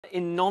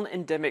in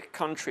non-endemic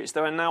countries,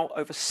 there are now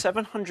over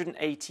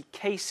 780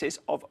 cases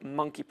of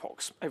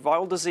monkeypox, a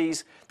viral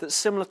disease that's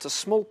similar to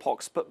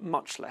smallpox but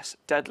much less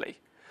deadly.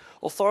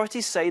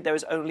 Authorities say there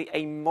is only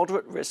a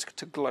moderate risk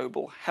to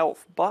global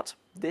health, but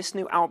this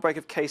new outbreak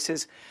of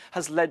cases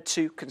has led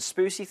to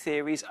conspiracy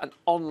theories and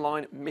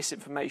online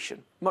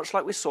misinformation, much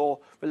like we saw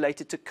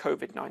related to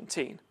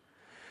COVID-19.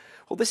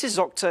 Well, this is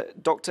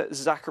Dr.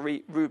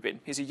 Zachary Rubin.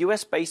 He's a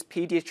US-based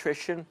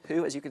pediatrician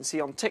who, as you can see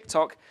on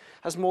TikTok,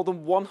 has more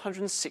than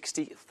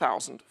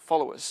 160,000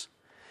 followers.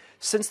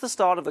 Since the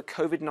start of the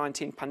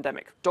COVID-19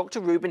 pandemic,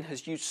 Dr. Rubin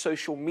has used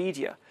social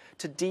media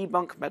to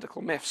debunk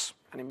medical myths,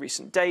 and in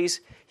recent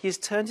days, he has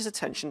turned his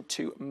attention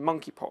to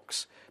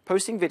monkeypox,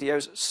 posting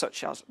videos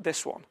such as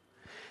this one.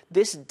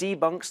 This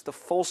debunks the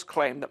false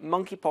claim that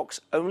monkeypox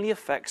only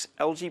affects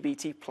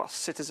LGBT+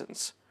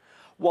 citizens.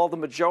 While the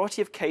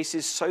majority of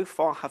cases so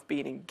far have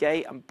been in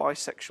gay and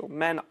bisexual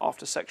men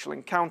after sexual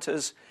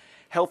encounters,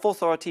 health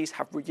authorities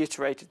have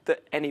reiterated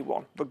that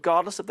anyone,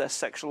 regardless of their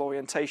sexual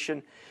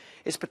orientation,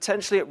 is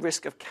potentially at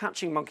risk of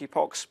catching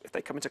monkeypox if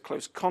they come into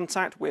close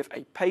contact with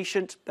a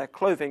patient, their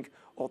clothing,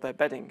 or their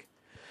bedding.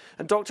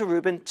 And Dr.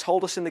 Rubin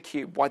told us in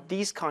theCUBE why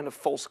these kind of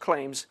false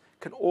claims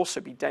can also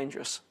be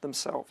dangerous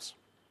themselves.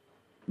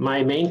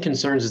 My main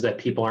concerns is that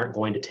people aren't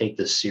going to take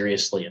this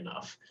seriously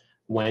enough.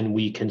 When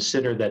we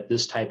consider that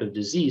this type of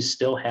disease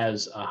still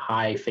has a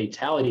high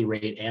fatality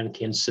rate and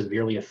can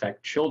severely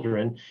affect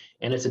children,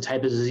 and it's a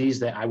type of disease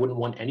that I wouldn't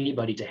want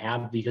anybody to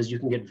have because you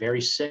can get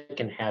very sick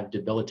and have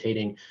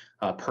debilitating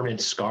permanent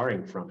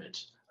scarring from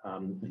it.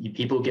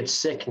 People who get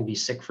sick can be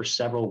sick for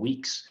several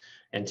weeks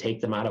and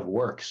take them out of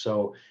work.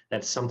 So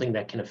that's something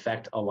that can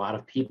affect a lot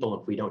of people.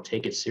 If we don't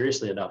take it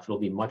seriously enough, it'll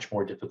be much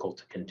more difficult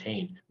to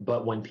contain.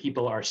 But when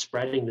people are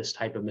spreading this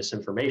type of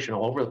misinformation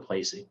all over the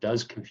place, it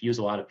does confuse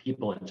a lot of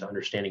people into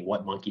understanding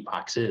what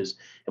monkeypox is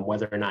and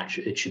whether or not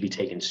it should be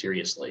taken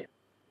seriously.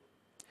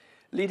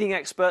 Leading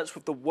experts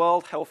with the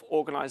World Health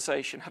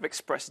Organization have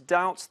expressed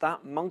doubts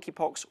that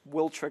monkeypox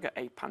will trigger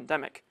a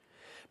pandemic.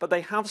 But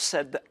they have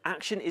said that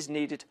action is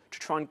needed to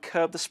try and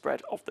curb the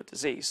spread of the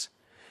disease.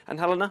 And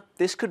Helena,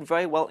 this could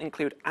very well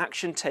include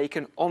action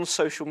taken on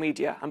social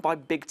media and by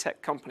big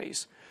tech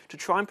companies to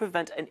try and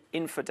prevent an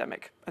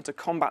infodemic and to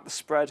combat the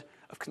spread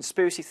of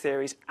conspiracy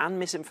theories and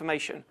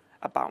misinformation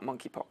about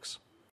monkeypox.